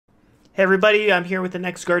Hey everybody, I'm here with the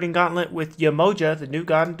next Guardian Gauntlet with Yemoja, the new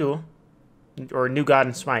god in Duel, or new god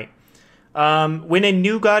in Smite. When a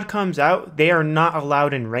new god comes out, they are not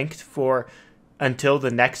allowed in ranked for until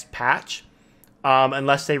the next patch,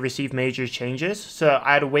 unless they receive major changes. So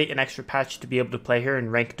I had to wait an extra patch to be able to play her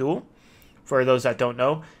in ranked Duel, for those that don't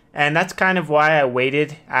know. And that's kind of why I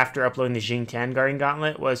waited after uploading the Xingtian Guardian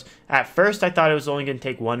Gauntlet. Was at first I thought it was only going to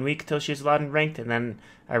take 1 week till she's allowed in ranked, and then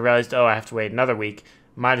I realized, oh, I have to wait another week.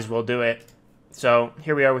 Might as well do it. So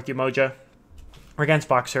here we are with Yemoja. We're against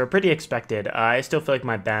Boxer. Pretty expected. I still feel like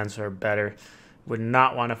my bans are better. Would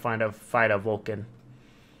not want to fight a Vulcan.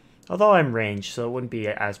 Although I'm ranged, so it wouldn't be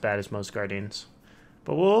as bad as most Guardians.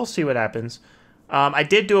 But we'll see what happens. I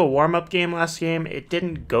did do a warm-up game last game. It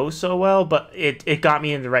didn't go so well, but it got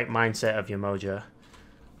me in the right mindset of Yemoja.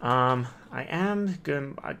 I am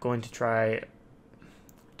going to try...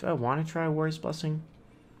 Do I want to try Warrior's Blessing?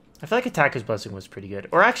 I feel like Attacker's Blessing was pretty good.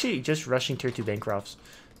 Or actually, just rushing Tier 2 Bankrofts.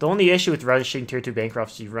 The only issue with rushing Tier 2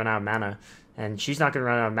 Bankrofts is you run out of mana. And she's not going to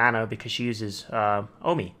run out of mana because she uses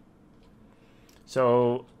Omi.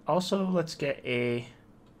 So, also, let's get a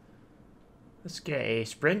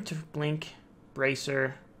Sprint, Blink,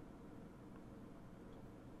 Bracer.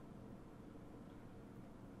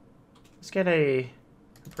 Let's get a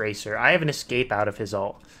Bracer. I have an Escape out of his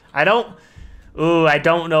ult. Ooh, I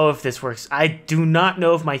don't know if this works. I do not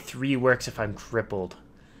know if my 3 works if I'm crippled.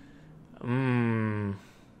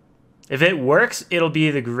 If it works, it'll be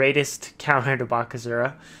the greatest counter to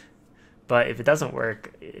Bakazura. But if it doesn't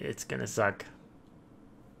work, it's gonna suck.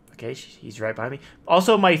 Okay, he's right behind me.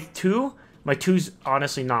 Also, my 2's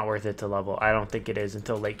honestly not worth it to level. I don't think it is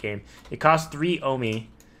until late game. It costs 3 Omi,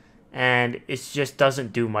 and it just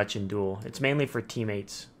doesn't do much in Duel. It's mainly for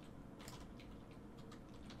teammates.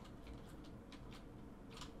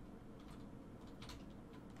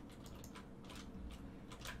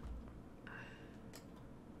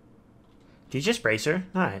 Did you just brace her?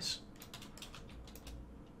 Nice.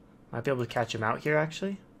 Might be able to catch him out here,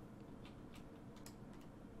 actually.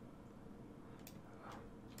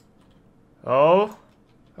 Oh.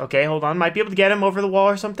 Okay, hold on. Might be able to get him over the wall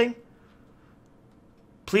or something.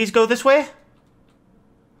 Please go this way.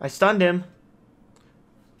 I stunned him.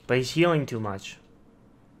 But he's healing too much.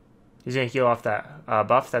 He's going to heal off that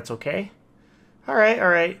buff. That's okay. Alright,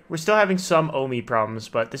 alright. We're still having some Omi problems,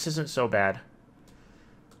 but this isn't so bad.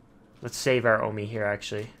 Let's save our Omi here,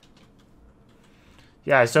 actually.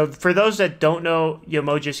 Yeah, so for those that don't know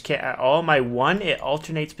Yemoja's kit at all, my 1, it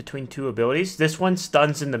alternates between 2 abilities. This one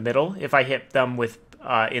stuns in the middle if I hit them with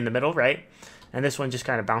in the middle, right? And this one just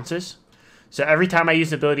kind of bounces. So every time I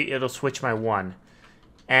use an ability, it'll switch my 1.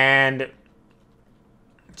 And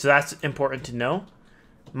so that's important to know.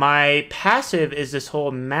 My passive is this whole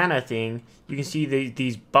mana thing. You can see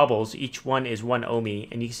these bubbles. Each one is 1 Omi.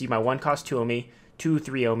 And you can see my 1 costs 2 Omi, 2,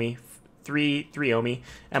 3 Omi, 3 Omi,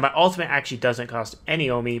 and my ultimate actually doesn't cost any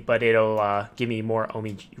Omi, but it'll give me more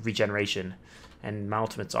Omi regeneration, and my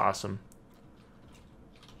ultimate's awesome.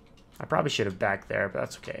 I probably should have backed there, but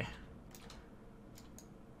that's okay.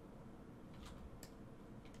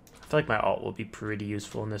 I feel like my ult will be pretty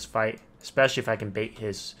useful in this fight, especially if I can bait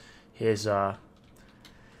his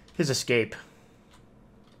escape.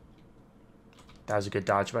 That was a good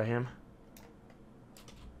dodge by him.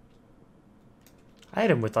 I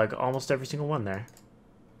hit him with like almost every single one there.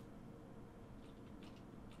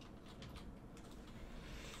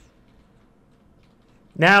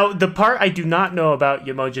 Now, the part I do not know about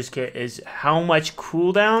Yemoja's kit is how much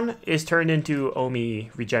cooldown is turned into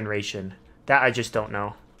Omi regeneration. That I just don't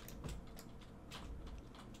know.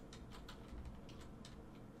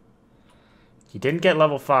 He didn't get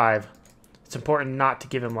level 5. It's important not to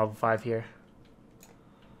give him level 5 here.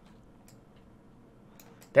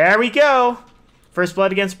 There we go! First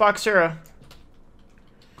blood against Boxura.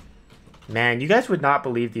 Man, you guys would not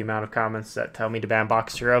believe the amount of comments that tell me to ban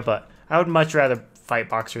Boxura, but I would much rather fight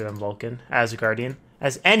Boxura than Vulcan as a Guardian.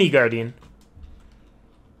 As any Guardian.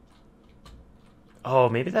 Oh,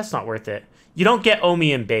 maybe that's not worth it. You don't get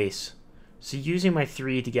Omi in base. So using my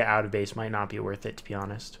 3 to get out of base might not be worth it, to be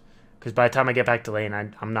honest. Because by the time I get back to lane,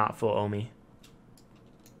 I'm not full Omi.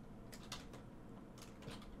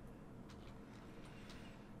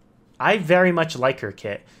 I very much like her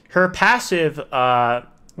kit. Her passive,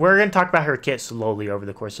 we're going to talk about her kit slowly over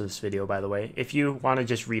the course of this video, by the way. If you want to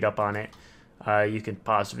just read up on it, you can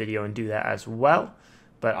pause the video and do that as well.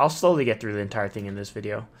 But I'll slowly get through the entire thing in this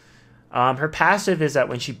video. Her passive is that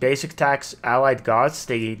when she basic attacks allied gods,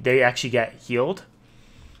 they actually get healed.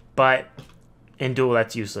 But in Duel,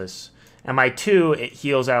 that's useless. And my 2, it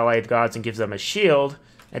heals allied gods and gives them a shield.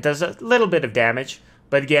 It does a little bit of damage.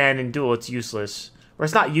 But again, in Duel, it's useless. Or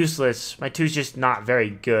it's not useless. My 2's just not very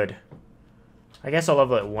good. I guess I'll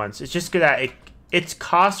level it once. It's just good that it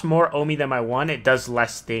costs more Omi than my 1. It does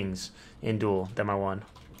less things in Duel than my 1.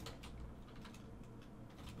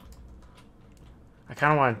 I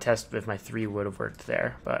kind of want to test if my 3 would have worked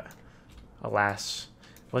there, but alas,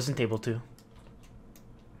 wasn't able to.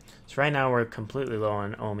 So right now we're completely low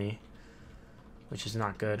on Omi, which is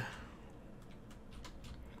not good.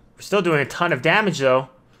 We're still doing a ton of damage though.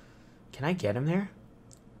 Can I get him there?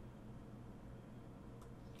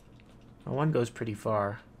 My 1 goes pretty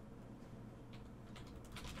far.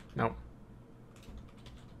 Nope.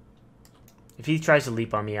 If he tries to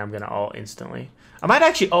leap on me, I'm gonna ult instantly. I might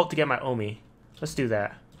actually ult to get my Omi. Let's do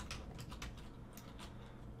that.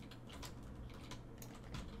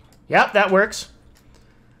 Yep, that works.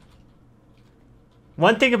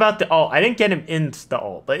 One thing about the ult, I didn't get him in the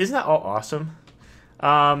ult, but isn't that ult awesome?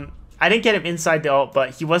 I didn't get him inside the ult,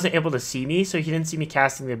 but he wasn't able to see me, so he didn't see me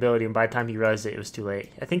casting the ability, and by the time he realized it, it was too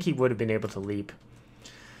late. I think he would have been able to leap.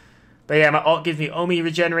 But yeah, my ult gives me Omi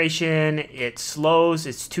regeneration, it slows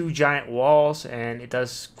its 2 giant walls, and it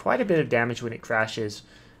does quite a bit of damage when it crashes,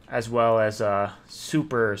 as well as a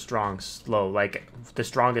super strong slow, like the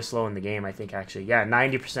strongest slow in the game, I think, actually. Yeah,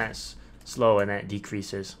 90% slow, and then it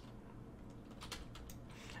decreases.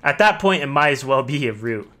 At that point, it might as well be a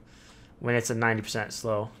root when it's a 90%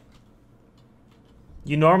 slow.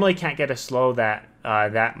 You normally can't get a slow that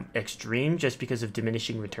extreme just because of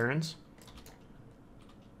diminishing returns.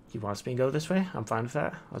 He wants me to go this way. I'm fine with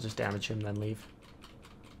that. I'll just damage him, then leave.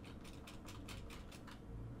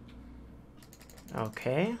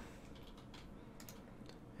 Okay.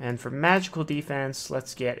 And for magical defense,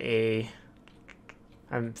 let's get a...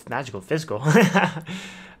 magical physical.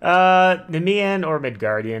 Nemean or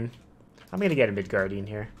Midgardian. I'm going to get a Midgardian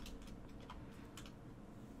here.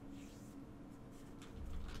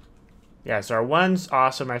 Yeah, so our 1's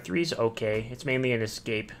awesome. Our 3's okay. It's mainly an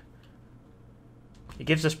escape. It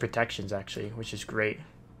gives us protections, actually, which is great.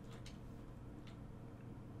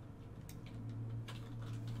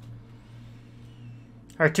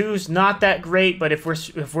 Our 2's not that great, but if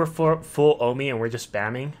we're full Omi and we're just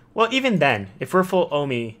spamming, well, even then, if we're full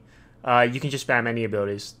Omi, you can just spam any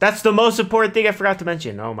abilities. That's the most important thing I forgot to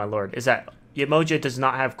mention. Oh my lord, is that Yemoja does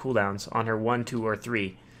not have cooldowns on her 1, 2, or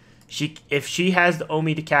 3. If she has the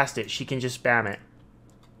Omi to cast it, she can just spam it.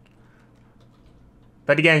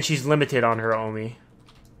 But again, she's limited on her Omi.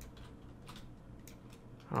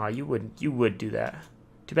 Oh, you would do that.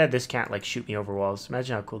 Too bad this can't like shoot me over walls.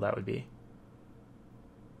 Imagine how cool that would be.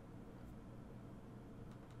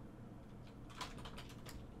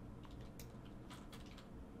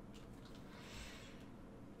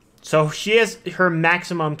 So she has, her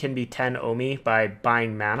maximum can be 10 Omi by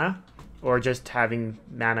buying mana, or just having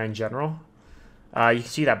mana in general. You can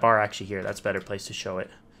see that bar actually here. That's a better place to show it.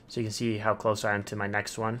 So you can see how close I am to my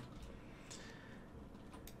next one.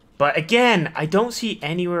 But again, I don't see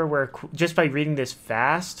anywhere where, just by reading this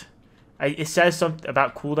fast, it says something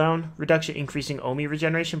about cooldown reduction increasing Omi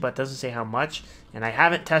regeneration, but it doesn't say how much. And I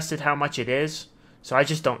haven't tested how much it is, so I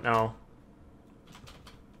just don't know.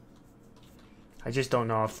 I just don't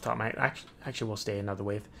know off the top of my head. Actually, we'll stay another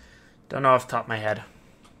wave. Don't know off the top of my head.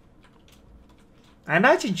 I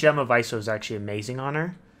imagine Gem of Iso is actually amazing on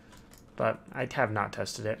her, but I have not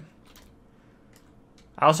tested it.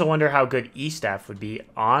 I also wonder how good E-Staff would be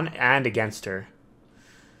on and against her.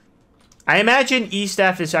 I imagine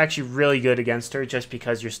E-Staff is actually really good against her just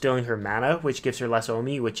because you're stealing her mana, which gives her less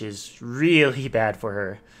Omi, which is really bad for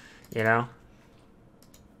her, you know?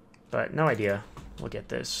 But no idea. We'll get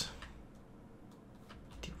this.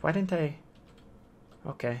 Dude, why didn't I...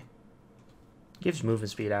 Okay. Gives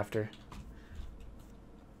movement speed after.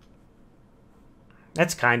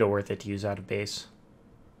 That's kind of worth it to use out of base.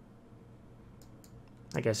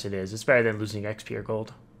 I guess it is. It's better than losing XP or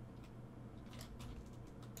gold.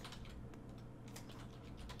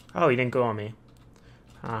 Oh, he didn't go on me.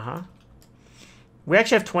 Uh-huh. We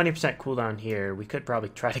actually have 20% cooldown here. We could probably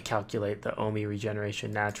try to calculate the Omi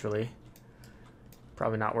regeneration naturally.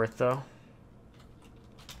 Probably not worth, though.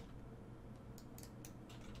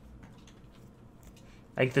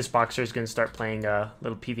 I think this boxer is going to start playing a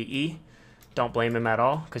little PvE. Don't blame him at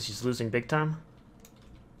all, because he's losing big time.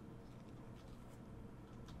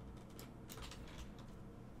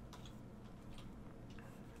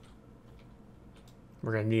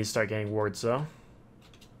 We're going to need to start getting wards, though.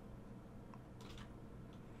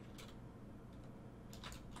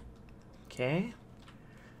 Okay.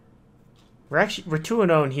 We're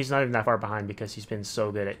 2-0, and he's not even that far behind because he's been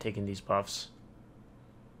so good at taking these buffs.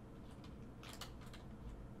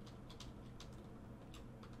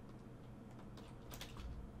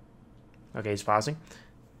 Okay, he's pausing.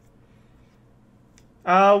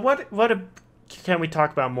 Can we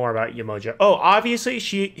talk about more about Yemoja? Oh, obviously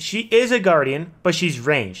she is a guardian, but she's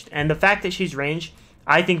ranged, and the fact that she's ranged,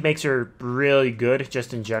 I think, makes her really good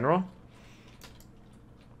just in general.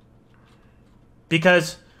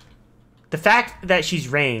 Because the fact that she's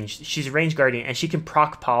a ranged guardian, and she can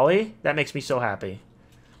proc Poly, that makes me so happy.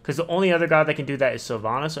 Because the only other god that can do that is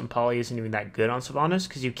Sylvanas, and Poly isn't even that good on Sylvanas,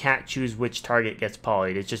 because you can't choose which target gets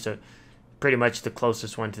polyed. It's just pretty much the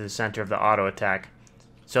closest one to the center of the auto attack.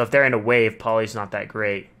 So if they're in a wave, Poly's not that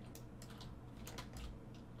great.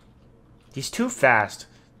 He's too fast.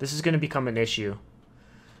 This is going to become an issue.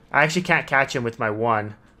 I actually can't catch him with my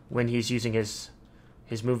 1 when he's using his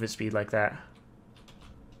movement speed like that.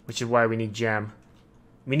 Which is why we need Gem.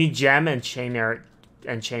 We need Gem and chaining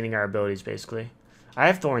our abilities, basically. I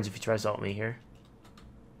have Thorns if he tries to ult me here.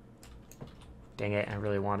 Dang it, I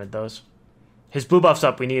really wanted those. His blue buff's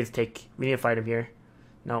up. We need to fight him here.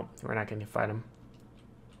 No, we're not going to fight him.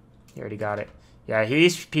 He already got it. Yeah,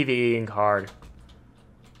 he's PvEing hard.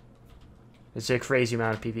 It's a crazy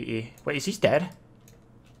amount of PvE. Wait, is he dead?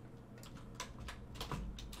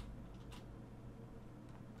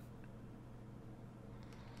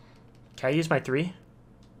 Can I use my 3?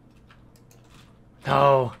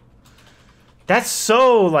 No. That's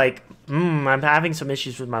so, like, I'm having some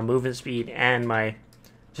issues with my movement speed and my,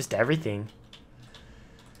 just everything.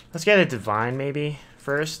 Let's get a Divine, maybe,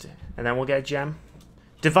 first, and then we'll get a Gem.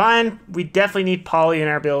 Divine, we definitely need Poly in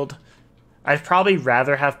our build. I'd probably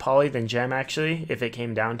rather have Poly than Gem, actually, if it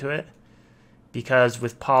came down to it. Because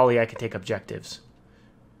with Poly, I could take objectives.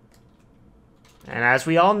 And as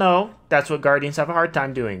we all know, that's what Guardians have a hard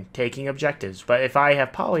time doing, taking objectives. But if I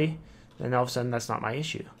have Poly, then all of a sudden that's not my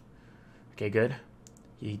issue. Okay, good.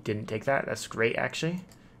 He didn't take that. That's great, actually.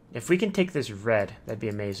 If we can take this red, that'd be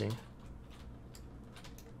amazing.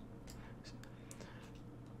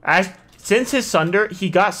 Since his Sunder, he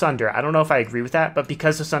got Sunder. I don't know if I agree with that, but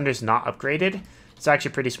because the Sunder's not upgraded, it's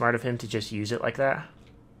actually pretty smart of him to just use it like that.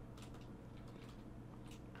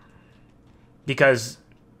 Because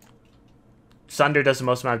Sunder does the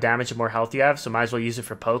most amount of damage the more health you have, so might as well use it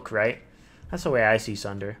for poke, right? That's the way I see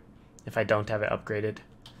Sunder, if I don't have it upgraded.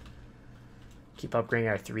 Keep upgrading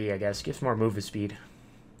our 3, I guess. Gives more movement speed.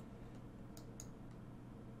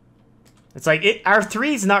 It's like, our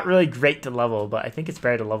 3 is not really great to level, but I think it's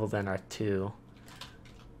better to level than our 2.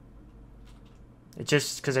 It's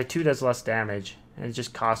just because our 2 does less damage, and it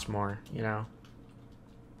just costs more, you know?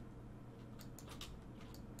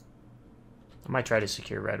 I might try to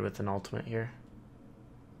secure red with an ultimate here.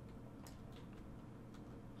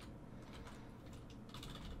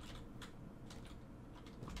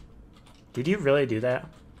 Did you really do that?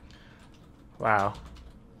 Wow.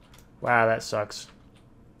 Wow, that sucks.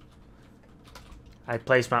 I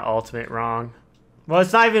placed my ultimate wrong. Well,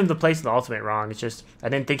 it's not even the placing the ultimate wrong. It's just I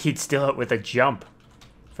didn't think he'd steal it with a jump.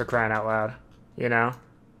 For crying out loud. You know?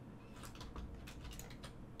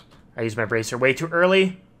 I used my bracer way too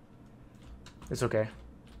early. It's okay.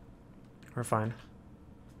 We're fine.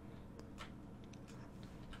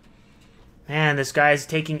 Man, this guy's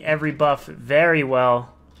taking every buff very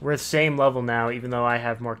well. We're the same level now, even though I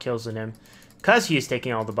have more kills than him. Because he is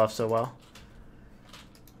taking all the buffs so well.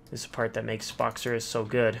 This is the part that makes Boxer so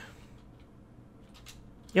good.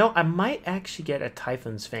 You know, I might actually get a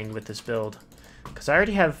Typhon's Fang with this build. Because I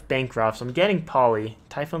already have Bancroft, so I'm getting Poly.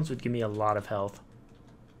 Typhons would give me a lot of health.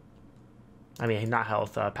 I mean, not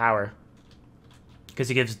health, power. Because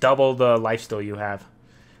it gives double the lifesteal you have.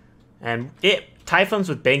 And Typhons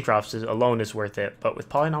with Bancrofts alone is worth it. But with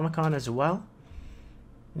Polynomicon as well?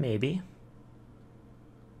 Maybe.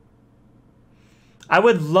 I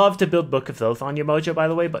would love to build Book of Thoth on Yemoja, by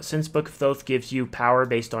the way, but since Book of Thoth gives you power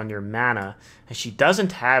based on your mana, and she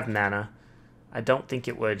doesn't have mana, I don't think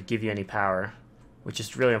it would give you any power, which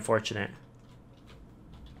is really unfortunate.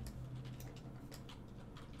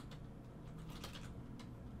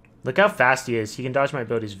 Look how fast he is. He can dodge my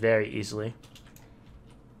abilities very easily,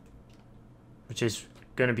 which is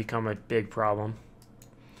going to become a big problem.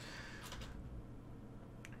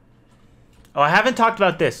 Oh, I haven't talked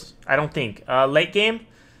about this, I don't think. Late game,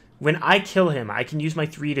 when I kill him, I can use my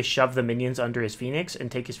 3 to shove the minions under his Phoenix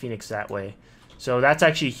and take his Phoenix that way. So that's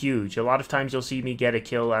actually huge. A lot of times you'll see me get a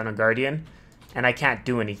kill on a Guardian, and I can't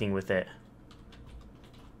do anything with it.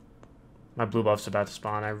 My blue buff's about to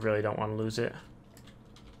spawn. I really don't want to lose it.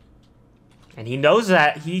 And he knows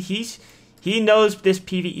that. He knows this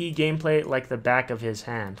PvE gameplay like the back of his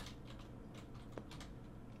hand.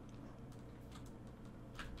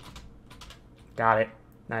 Got it.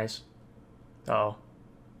 Nice. Uh-oh.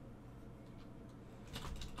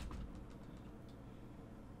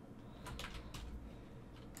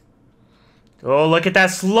 Oh, look at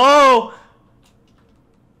that slow!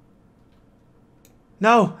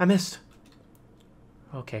 No, I missed.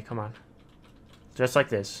 Okay, come on. Just like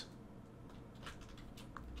this.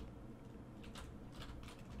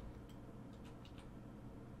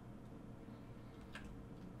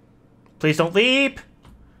 Please don't leap!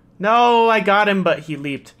 No, I got him, but he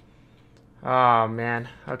leaped. Oh, man.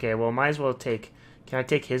 Okay, well, might as well take... Can I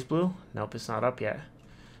take his blue? Nope, it's not up yet.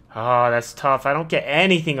 Oh, that's tough. I don't get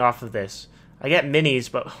anything off of this. I get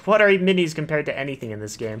minis, but what are minis compared to anything in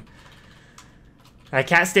this game? I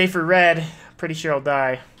can't stay for red. Pretty sure I'll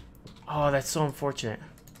die. Oh, that's so unfortunate.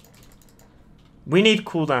 We need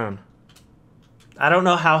cooldown. I don't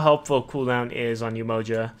know how helpful cooldown is on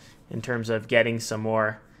Yemoja in terms of getting some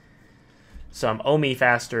Omi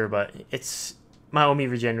faster, but my Omi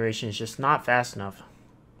regeneration is just not fast enough.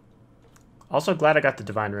 Also glad I got the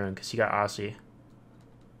Divine Rune because he got Aussie.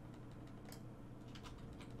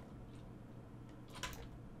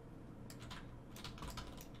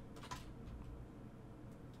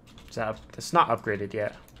 It's not upgraded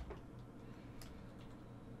yet.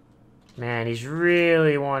 Man, he's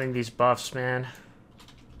really wanting these buffs, man.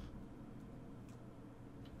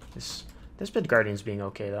 This Mid Guardian's being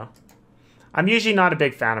okay though. I'm usually not a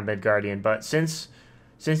big fan of Mid Guardian, but since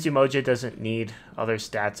Yemoja doesn't need other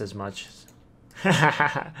stats as much.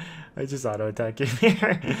 I just auto attack him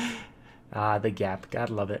here. Ah, the gap.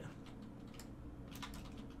 Gotta love it.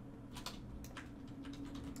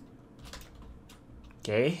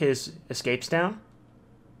 Okay, his escape's down.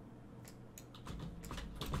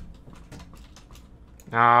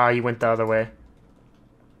 Ah, he went the other way.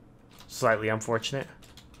 Slightly unfortunate.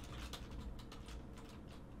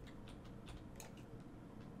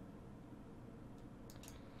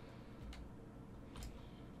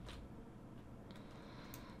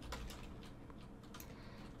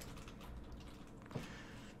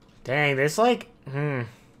 Dang, there's like, there's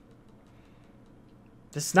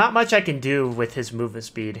not much I can do with his movement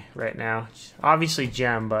speed right now. Obviously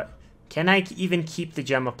gem, but can I even keep the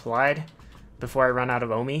gem applied before I run out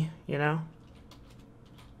of Omi, you know?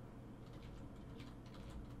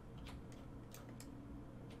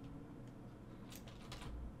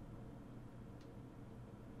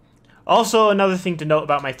 Also, another thing to note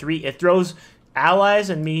about my 3, it throws allies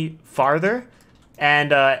and me farther,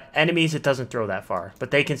 and enemies it doesn't throw that far,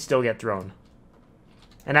 but they can still get thrown.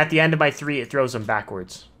 And at the end of my 3, it throws them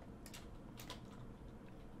backwards.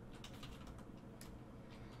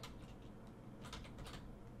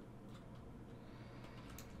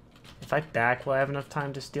 If I back, will I have enough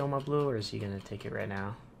time to steal my blue, or is he going to take it right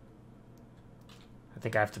now? I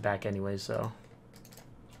think I have to back anyways, so.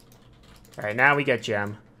 Alright, now we get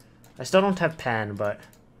gem. I still don't have pen, but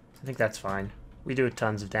I think that's fine. We do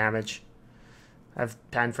tons of damage. I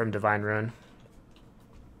have pen from Divine Rune.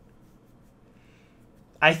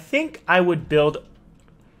 I think I would build...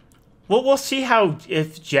 Well, we'll see how,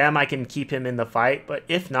 if gem, I can keep him in the fight, but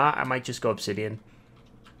if not, I might just go Obsidian.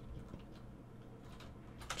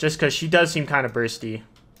 Just because she does seem kind of bursty.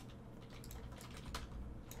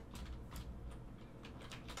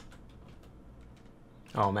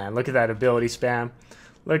 Oh man, look at that ability spam.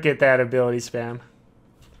 Look at that ability spam.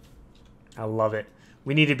 I love it.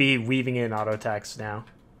 We need to be weaving in auto attacks now.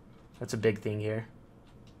 That's a big thing here.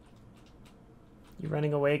 You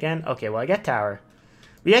running away again? Okay, well I get tower.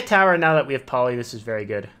 We get tower now that we have poly. This is very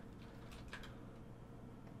good.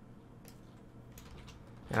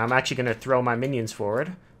 And I'm actually going to throw my minions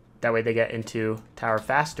forward. That way they get into tower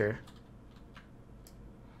faster.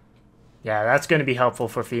 Yeah, that's going to be helpful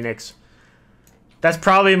for Phoenix. That's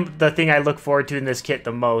probably the thing I look forward to in this kit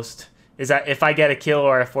the most. Is that if I get a kill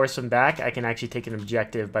or I force them back, I can actually take an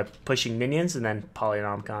objective by pushing minions and then poly an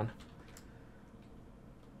Omcon.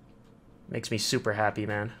 Makes me super happy,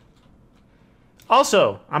 man.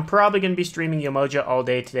 Also, I'm probably going to be streaming Yemoja all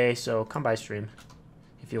day today, so come by stream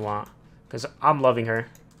if you want. Because I'm loving her.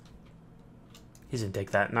 He doesn't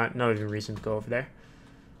take that. No even reason to go over there.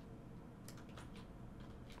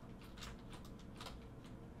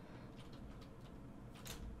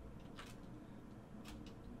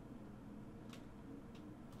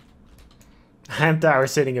 I'm tower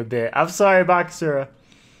sitting a bit. I'm sorry, Bakasura.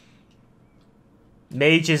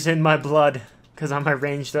 Mage is in my blood because I'm a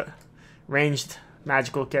ranged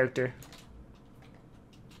magical character.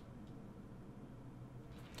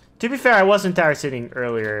 To be fair, I wasn't tower sitting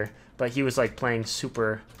earlier, but he was like playing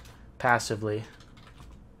super passively.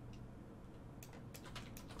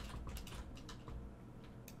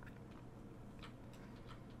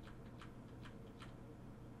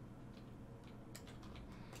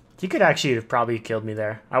 He could actually have probably killed me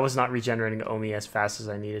there. I was not regenerating Omi as fast as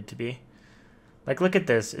I needed to be. Like, look at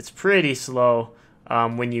this. It's pretty slow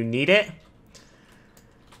when you need it.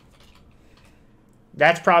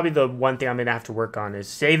 That's probably the one thing I'm going to have to work on is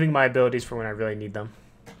saving my abilities for when I really need them.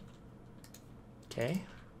 Okay.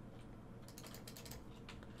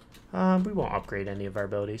 We won't upgrade any of our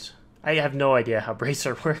abilities. I have no idea how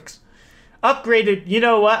Bracer works. Upgraded, you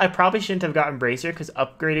know what? I probably shouldn't have gotten Bracer because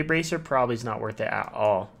upgraded Bracer probably is not worth it at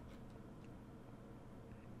all.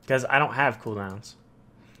 Because I don't have cooldowns.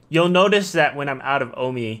 You'll notice that when I'm out of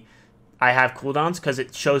Omi, I have cooldowns because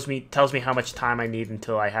it tells me how much time I need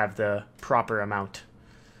until I have the proper amount.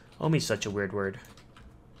 Omi's such a weird word.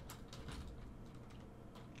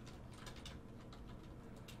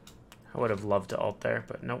 I would have loved to ult there,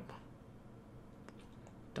 but nope.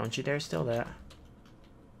 Don't you dare steal that.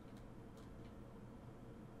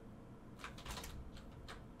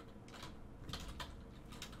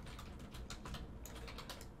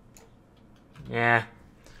 Yeah.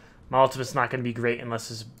 My ultimate's not going to be great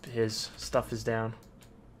unless his stuff is down.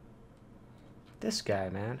 This guy,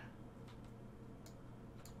 man.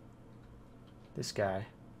 This guy.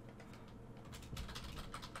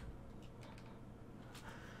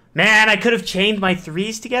 Man, I could have chained my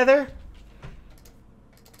threes together.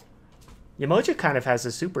 Yemoja kind of has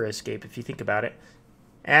a super escape if you think about it.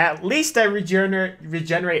 At least I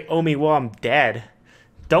regenerate Omi while I'm dead.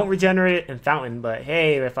 Don't regenerate it in Fountain, but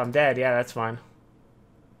hey, if I'm dead, yeah, that's fine.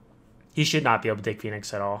 He should not be able to take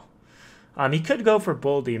Phoenix at all. He could go for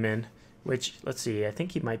Bull Demon, which, let's see, I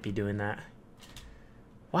think he might be doing that.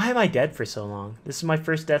 Why am I dead for so long? This is my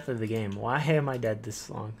first death of the game. Why am I dead this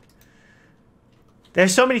long?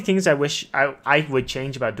 There's so many things I wish I would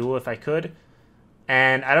change about Duel if I could.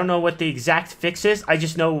 And I don't know what the exact fix is. I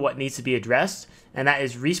just know what needs to be addressed. And that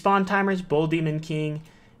is respawn timers, Bull Demon King,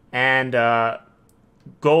 and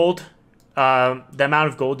gold. The amount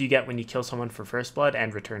of gold you get when you kill someone for first blood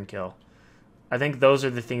and return kill. I think those are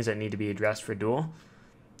the things that need to be addressed for Duel.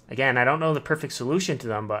 Again, I don't know the perfect solution to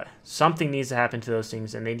them, but something needs to happen to those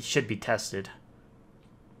things, and they should be tested.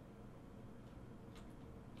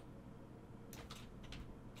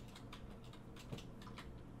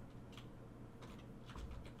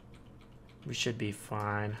 We should be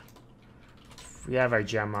fine. We have our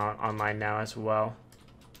gem online now as well.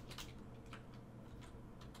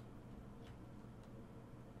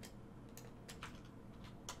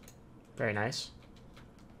 Very nice.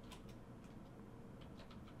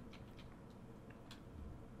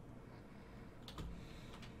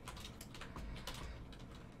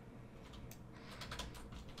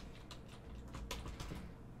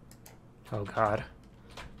 Oh God.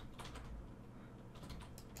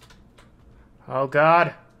 Oh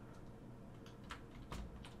God.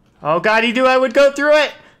 Oh God, he knew I would go through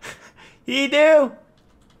it! He knew!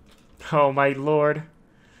 Oh my lord.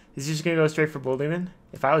 Is he just gonna go straight for Bull Demon?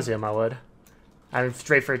 If I was him, I would. I'm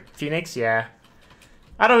straight for Phoenix? Yeah.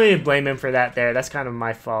 I don't even blame him for that there. That's kind of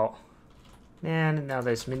my fault. Man, now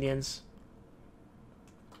there's minions.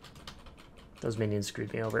 Those minions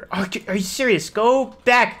screwed me over. Oh, are you serious? Go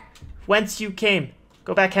back whence you came.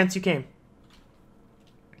 Go back hence you came.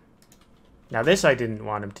 Now this I didn't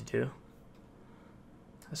want him to do.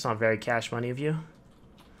 That's not very cash money of you.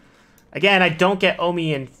 Again, I don't get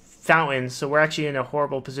Omi and Fountain, so we're actually in a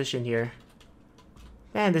horrible position here.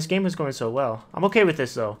 Man, this game was going so well. I'm okay with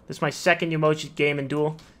this, though. This is my second Yemoja game in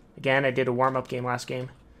Duel. Again, I did a warm-up game last game.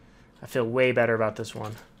 I feel way better about this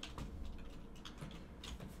one.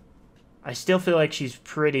 I still feel like she's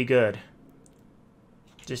pretty good.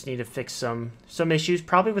 Just need to fix some issues,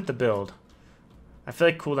 probably with the build. I feel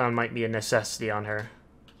like cooldown might be a necessity on her.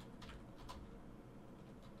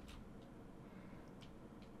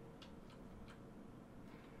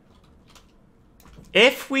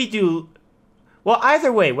 If we do... Well,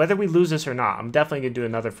 either way, whether we lose this or not, I'm definitely going to do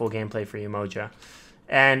another full gameplay for Yemoja.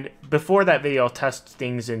 And before that video, I'll test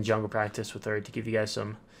things in jungle practice with her to give you guys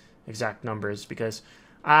some exact numbers, because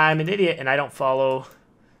I'm an idiot and I don't follow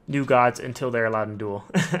new gods until they're allowed in Duel.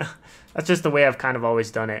 That's just the way I've kind of always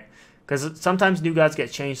done it. Because sometimes new gods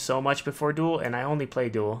get changed so much before Duel, and I only play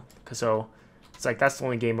Duel. So it's like that's the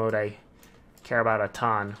only game mode I care about a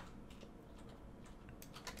ton.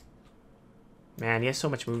 Man, he has so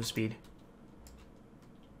much move speed.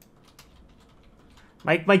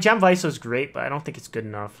 My Gem Viso is great, but I don't think it's good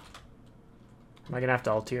enough. Am I going to have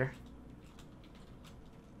to ult here?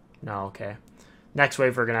 No, okay. Next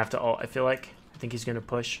wave we're going to have to ult, I feel like. I think he's going to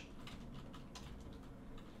push.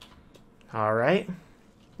 Alright.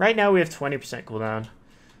 Right now we have 20% cooldown.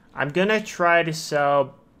 I'm going to try to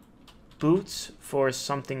sell boots for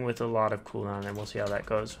something with a lot of cooldown, and we'll see how that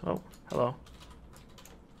goes. Oh, hello.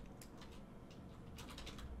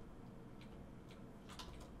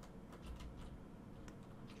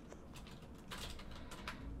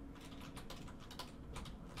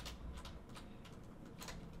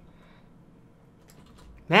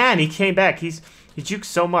 Man, he came back. He jukes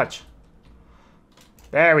so much.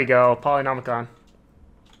 There we go. Polynomicon.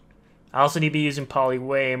 I also need to be using Poly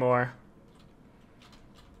way more.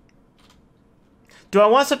 Do I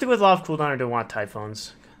want something with a lot of cooldown or do I want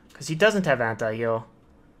Typhoons? Because he doesn't have anti-heal.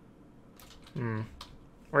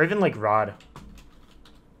 Or even like Rod.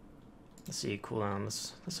 Let's see, cooldown.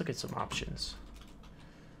 Let's look at some options.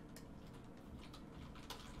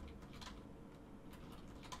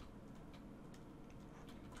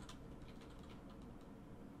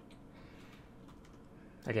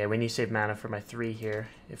 Okay, we need to save mana for my 3 here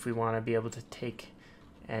if we want to be able to take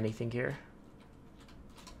anything here.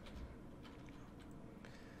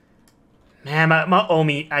 Man, my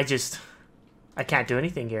Omi, I can't do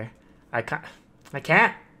anything here. I can't. I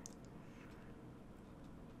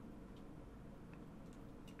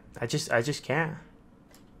just can't.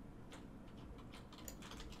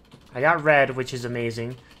 I got red, which is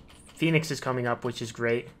amazing. Phoenix is coming up, which is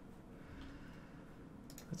great.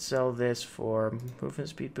 Let's sell this for movement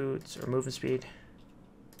speed boots, or movement speed.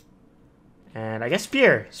 And I guess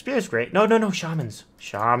Spear. Spear's great. No, Shamans.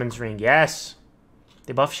 Shaman's Ring, yes.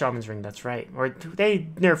 They buffed Shaman's Ring, that's right. Or they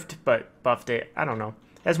nerfed, but buffed it. I don't know.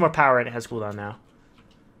 It has more power and it has cooldown now.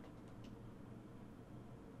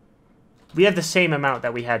 We have the same amount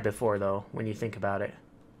that we had before, though, when you think about it.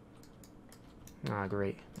 Ah,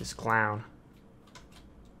 great. This clown.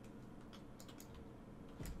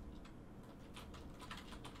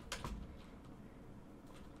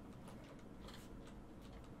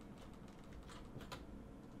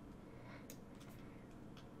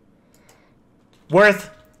 Worth.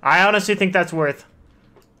 I honestly think that's worth.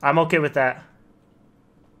 I'm okay with that.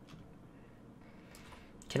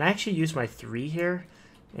 Can I actually use my 3 here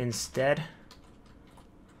instead?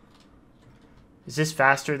 Is this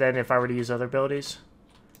faster than if I were to use other abilities?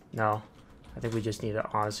 No. I think we just need to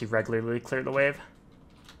honestly regularly clear the wave.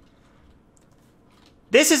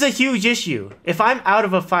 This is a huge issue. If I'm out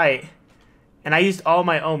of a fight and I used all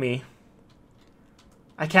my Omi,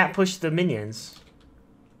 I can't push the minions.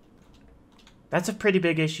 That's a pretty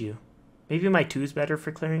big issue. Maybe my 2's better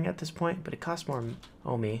for clearing at this point, but it costs more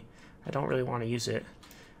Omi. I don't really want to use it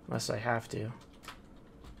unless I have to.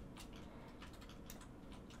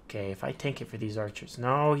 Okay, if I tank it for these archers.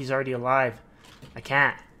 No, he's already alive. I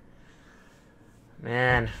can't.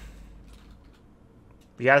 Man.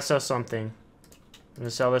 We gotta sell something. I'm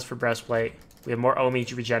gonna sell this for breastplate. We have more Omi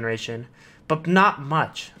regeneration, but not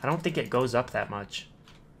much. I don't think it goes up that much.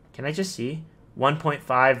 Can I just see?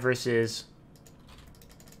 1.5 versus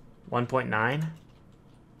 1.9.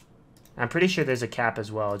 I'm pretty sure there's a cap as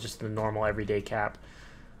well, just the normal everyday cap.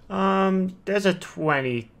 There's a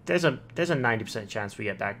 90% chance we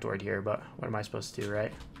get backdoored here, but what am I supposed to do,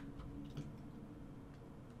 right?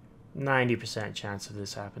 90% chance of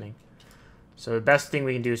this happening. So the best thing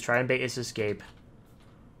we can do is try and bait his escape.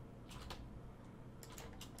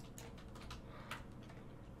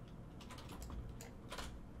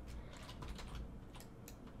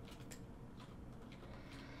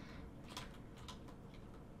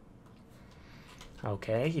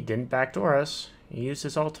 Okay, he didn't backdoor us. He used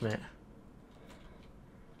his ultimate.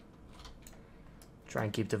 Try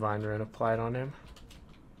and keep Divine Rune applied on him.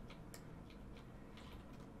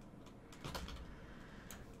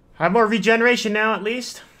 I have more regeneration now, at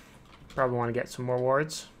least. Probably want to get some more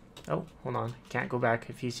wards. Oh, hold on. Can't go back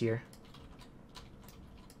if he's here.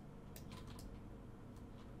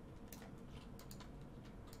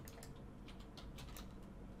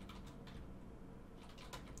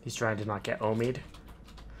 He's trying to not get Omi'd.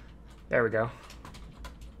 There we go.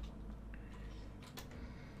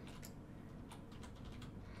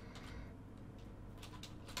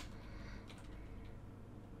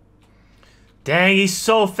 Dang, he's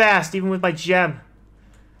so fast, even with my gem.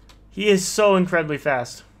 He is so incredibly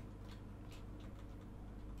fast.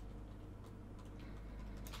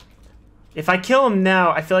 If I kill him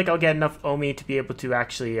now, I feel like I'll get enough Omi to be able to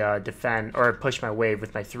actually defend or push my wave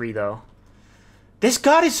with my 3, though. This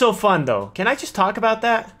god is so fun, though. Can I just talk about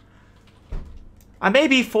that? I may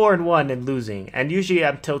be 4-1 and losing, and usually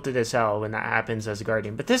I'm tilted as hell when that happens as a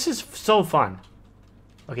guardian, but this is so fun.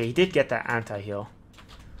 Okay, he did get that anti-heal.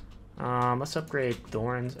 Let's upgrade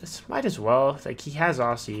Thorns. Might as well. Like, he has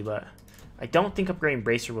Aussie, but I don't think upgrading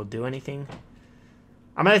Bracer will do anything.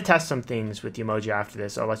 I'm going to test some things with Yemoja after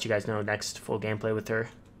this. I'll let you guys know next full gameplay with her.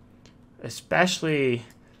 Especially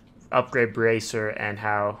upgrade Bracer and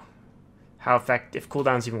how effective, if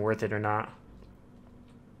cooldown's even worth it or not.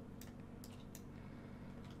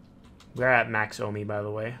 We're at max Omi, by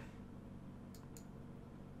the way.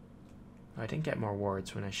 Oh, I didn't get more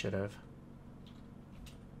wards when I should have.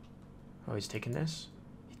 Oh, he's taking this?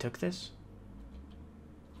 He took this?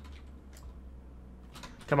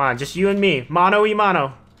 Come on, just you and me. Mano y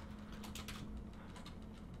mano.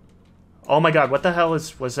 Oh my god, what the hell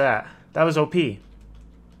was that? That was OP.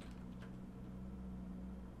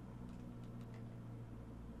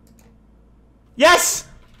 Yes!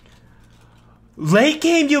 Late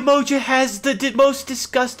game Yemoja has the most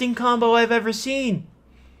disgusting combo I've ever seen.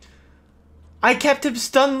 I kept him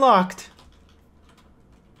stun locked.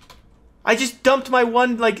 I just dumped my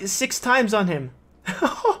one like 6 times on him.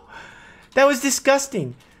 That was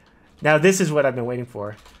disgusting. Now this is what I've been waiting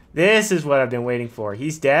for. This is what I've been waiting for.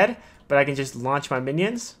 He's dead, but I can just launch my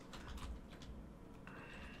minions.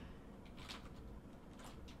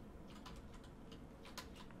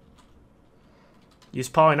 Use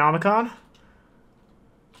Polynomicon.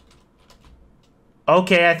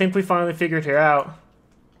 Okay, I think we finally figured her out.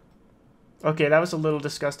 Okay, that was a little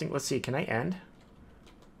disgusting. Let's see, can I end?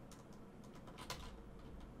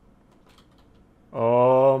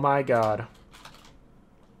 Oh my god.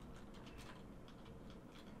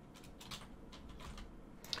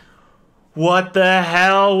 What the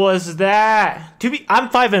hell was that? I'm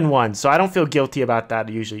 5-1, so I don't feel guilty about that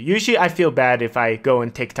usually. Usually I feel bad if I go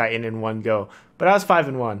and take Titan in one go. But I was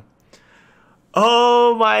 5-1.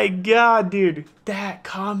 Oh my god, dude. That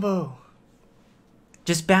combo.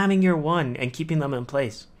 Just spamming your 1 and keeping them in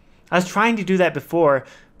place. I was trying to do that before,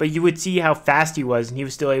 but you would see how fast he was and he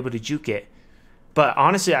was still able to juke it. But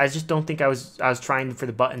honestly, I just don't think I was trying for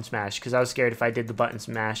the button smash because I was scared if I did the button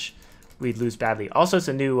smash, we'd lose badly. Also, it's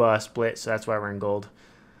a new split, so that's why we're in gold.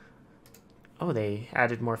 Oh, they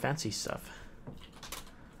added more fancy stuff.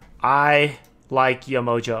 I like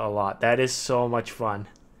Yemoja a lot. That is so much fun.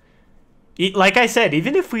 Like I said,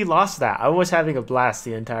 even if we lost that, I was having a blast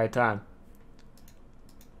the entire time.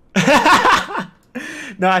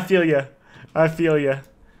 No, I feel you. I feel you.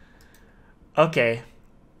 Okay.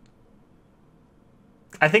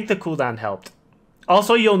 I think the cooldown helped.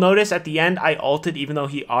 Also, you'll notice at the end, I ulted even though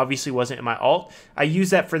he obviously wasn't in my ult. I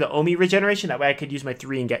used that for the Omi regeneration. That way I could use my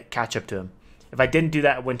 3 and catch up to him. If I didn't do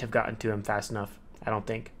that, I wouldn't have gotten to him fast enough. I don't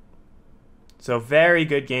think. So, very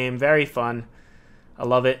good game. Very fun. I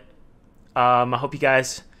love it. I hope you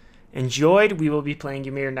guys enjoyed. We will be playing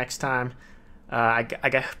Ymir next time. I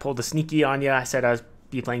got pulled a sneaky on you. I said I was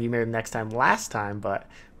be playing Ymir next time last time, but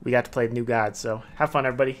we got to play the new god. So, have fun,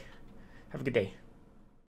 everybody. Have a good day.